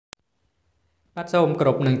បាទសូមគោរ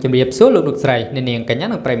ពនឹងជម្រាបសួរលោកស្រីអ្នកនាងកញ្ញា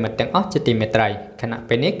និងប្រិយមិត្តទាំងអស់ជាទីមេត្រីខណៈ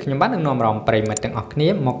ពេលនេះខ្ញុំបាននឹងនាំអារម្មណ៍ប្រិយមិត្តទាំងអស់គ្នា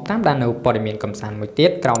មកតាមដាននៅព័ត៌មានកំសាន្តមួយទៀត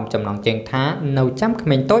ក្រោមចំណងជើងថានៅចាំក្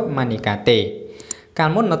មេងតូចម៉ានីកាទេកាល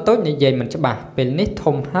មុននៅតូចនិយាយមិនច្បាស់ពេលនេះ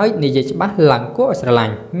ធំហើយនិយាយច្បាស់ឡើងគួរឲ្យស្រឡា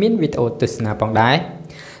ញ់មានវីដេអូទស្សនាផងដែរ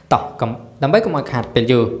តោះដើម្បីកុំឲ្យខាតពេល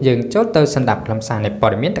យូរយើងចូលទៅស្ដាប់ខ្លឹមសារនៃព័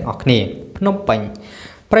ត៌មានទាំងអស់គ្នាភ្នំពេញ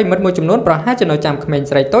ប្រិមិត្តមួយចំនួនប្រហែលជានៅចាំក្មេង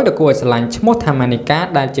ស្រីតូចដ៏គួរឲ្យស្រឡាញ់ឈ្មោះថាម៉ានីកា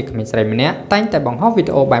ដែលជាក្មេងស្រីម្នាក់តែងតែបង្ហោះវី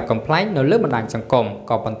ដេអូបែបកំ pl ែងនៅលើបណ្ដាញសង្គម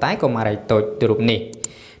ក៏ប៉ុន្តែកុមារីតូចរូបនេះ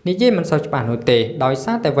និយាយមិនសូវច្បាស់នោះទេដោយ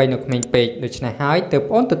សារតែវ័យនៅក្មេងពេកដូច្នេះហើយទើប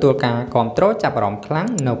អូនទទួលការគាំទ្រចាប់អារម្មណ៍ខ្លាំង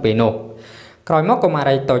នៅពេលនោះក្រោយមកកុមា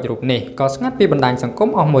រីតូចរូបនេះក៏ស្ងាត់ពីបណ្ដាញសង្គម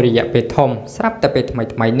អស់មួយរយៈពេលធំស្រាប់តែពេលថ្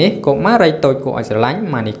មីនេះកុមារីតូចគួរឲ្យស្រឡាញ់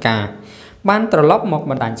ម៉ានីកាបានត្រឡប់មក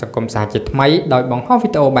បណ្ដាញសង្គមសារជាថ្មីដោយបង្ហោះវី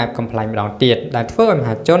ដេអូបែបកំ pl ែងម្ដងទៀតដែលធ្វើឲ្យម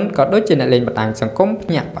ហាជនក៏ដូចជាអ្នកលេងបណ្ដាញសង្គមភ្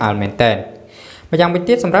ញាក់ផ្អើលមែនទែនម្យ៉ាងវិញ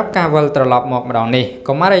ទៀតសម្រាប់ការវិលត្រឡប់មកម្ដងនេះ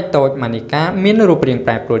កុមារីតូចម៉ានីកាមានរូបរាង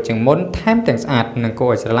ប្រែប្រួលជាងមុនថែមទាំងស្អាតនិងគួ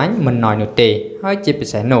រឲ្យស្រឡាញ់មិនណយនោះទេហើយជាពិ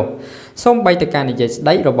សេសនោះសូម្បីតែការនិយាយស្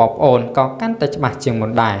ដីរបស់ប្អូនក៏កាន់តែច្បាស់ជាងមុ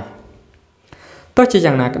នដែរទោះជា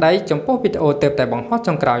យ៉ាងណាក្តីចំពោះវីដេអូទើបតែបង្ហោះ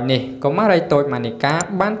ចុងក្រោយនេះកុមារីតូចម៉ានីកា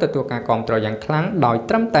បានទទួលការគាំទ្រយ៉ាងខ្លាំងដោយ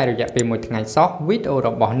ត្រឹមតែរយៈពេល1ថ្ងៃសោះវីដេអូរ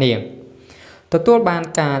បស់នាងទទួលបាន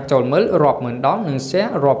ការចូលមើលរាប់ម៉ឺនដងនិង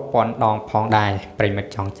share រាប់ពាន់ដងផងដែរប្រិមិត្ត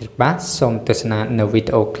ចង់ជ្រាបបាទសូមទស្សនានៅវី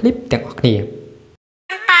ដេអូឃ្លីបទាំងអស់គ្នា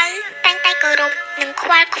បើតែងតែគោរពនិងខ្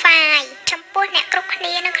វល់ខ្វាយចំពោះអ្នកគ្រប់គ្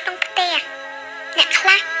នានៅក្នុងផ្ទះអ្នកខ្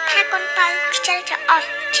លះថាកូនបើខ្ជិលច្រអស់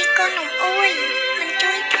ជាកូននំអួយមិន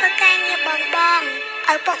ជួយធ្វើការងារបង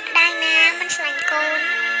ឪពុកម្ដាយណាមិនស្រឡាញ់កូន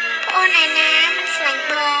ប្អូនឯណាមិនស្រឡាញ់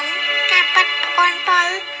បងការប៉ັດប្អូនបើ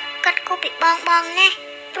គាត់គូពីបងណាស់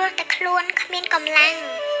ព្រោះតែខ្លួនគ្មានកម្លាំង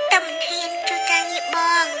តែមិនហ៊ានជួយការងារប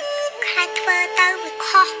ងខ្លាចធ្វើទៅវា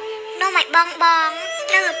ខុសនាំឲ្យបង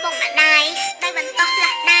និងឪពុកម្ដាយស្ដីបន្តោះលា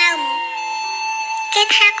ស់ដើមគេ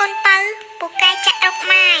ថាកូនបើពូកែចាក់រក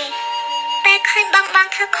ម៉ែពេលឃើញបង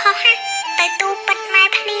ធ្វើខុសទៅទូប៉ាត់ម៉ែ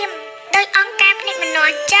ភ្លាមដោយអង្គការភ្នែកម្នា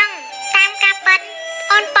ស់ចឹងតាមការប៉ັດ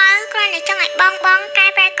អូនបើគ្រាន់តែចង់ឲ្យបងកែ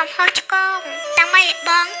ប្រែកំហុសឆ្គងដើម្បីឲ្យ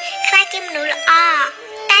បងខ្លាចជាមនុស្សល្អ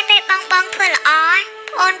តែពេលបងធ្វើល្អ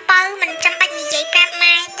អូនបើមិនចាំបាច់និយាយប្រាប់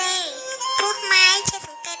ម៉ែទេព្រោះម៉ែជាស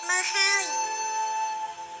ង្កេតមើលហើយ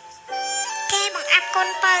គេបង្អាប់កូន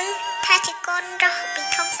បើថាជាកូនរស់ពី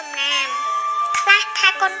ធំសំណាមខ្លះថា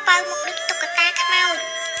កូនបើមុខដូចតុក្កតាខ្មោច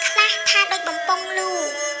ខ្លះថាដូចបំពង់លូ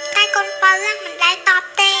តែកូនបើមិនដែលតប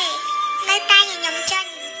ទេនៅតែញញឹមចា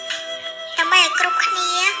ញ់ដើម្បីឲ្យគ្រប់គ្នា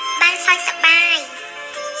បានសើចសប្បាយ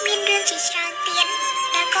មានរឿងជាច្រើនទៀត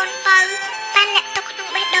ដែលកូនបើបានលាក់ទុកក្នុង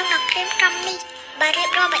បេះដូងដ៏ក្រៀមក្រំនេះបើរៀ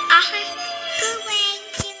បរាប់ឲ្យអស់គឺវែង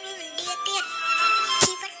ជាងរឿងឥណ្ឌាទៀត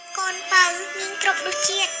ជីវិតកូនបើមានគ្រប់រស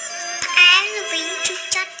ជាតិផ្អែមល្វីងជូរ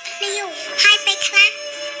ចត់ភ្លាវហើយពេលខ្លះ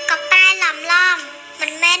ក៏ប្រែឡំមិ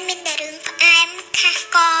នមែនមានតែរឿងផ្អែមខាស់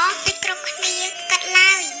កពីគ្រប់គ្នាកាត់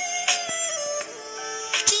ឡើយ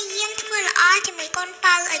ជាយាមធ្វើល្អជាមួយកូន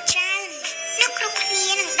បើឲ្យច្រើនលោកគ្រប់គ្នា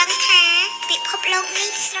នឹងដឹងថាពិភពលោកនេះ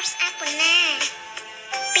ស្រស់ស្អាតប៉ុណ្ណា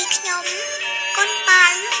ពីខ្ញុំកូនបើ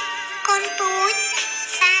កូនពូជ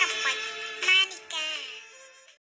សារ